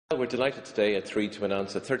We're delighted today at 3 to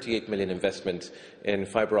announce a 38 million investment in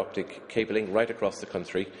fibre optic cabling right across the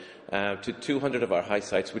country to 200 of our high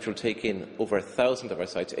sites, which will take in over 1,000 of our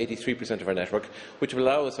sites, 83% of our network, which will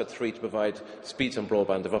allow us at 3 to provide speeds on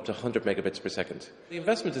broadband of up to 100 megabits per second. The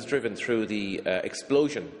investment is driven through the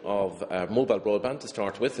explosion of mobile broadband to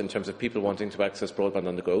start with, in terms of people wanting to access broadband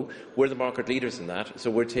on the go. We're the market leaders in that,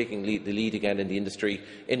 so we're taking the lead again in the industry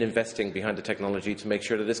in investing behind the technology to make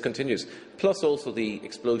sure that this continues. Plus also the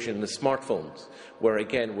explosion in the smartphones, where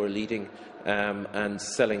again we're leading and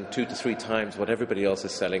selling 2 to 3 times what everybody else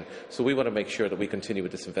is selling. So we want to make sure that we continue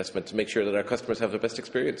with this investment to make sure that our customers have the best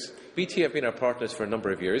experience. BT have been our partners for a number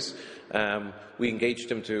of years. We engaged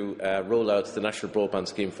them to roll out the National Broadband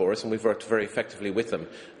Scheme for us, and we've worked very effectively with them.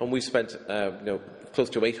 And we've spent close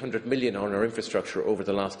to 800 million on our infrastructure over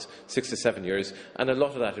the last 6 to 7 years, and a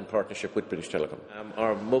lot of that in partnership with British Telecom.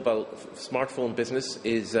 Our mobile smartphone business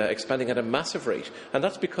is expanding at a massive rate, and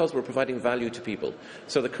that's because we're providing value to people.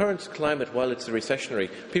 So the current climate, while it's recessionary,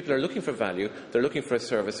 people are looking for value, they're looking for a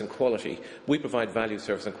service and quality. We provide value,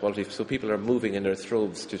 service and quality, so people are moving in their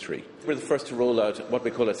droves to 3. We're the first to roll out what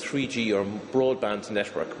we call a 3G or broadband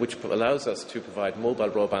network, which allows us to provide mobile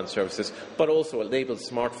broadband services, but also enables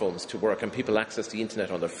smartphones to work and people access the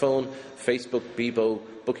internet on their phone, Facebook, Bebo,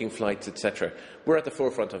 booking flights, etc. We're at the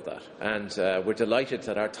forefront of that, and we're delighted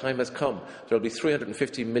that our time has come. There will be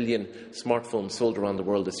 350 million smartphones sold around the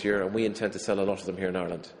world this year, and we intend to sell a lot of them here in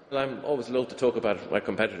Ireland. Well, I'm always loath to talk about my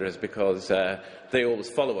competitors because they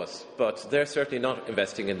always follow us, but they're certainly not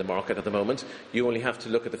investing in the market at the moment. You only have to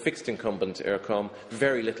look at the fixed incumbent Eircom,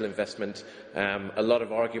 very little investment, a lot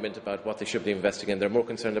of argument about what they should be investing in. They're more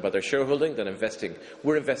concerned about their shareholding than investing.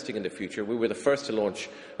 We're investing in the future. We were the first to launch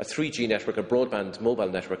a 3G network, a broadband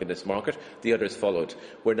mobile network in this market. The others followed.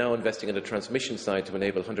 We're now investing in the transmission side to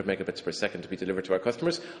enable 100 megabits per second to be delivered to our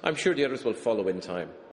customers. I'm sure the others will follow in time.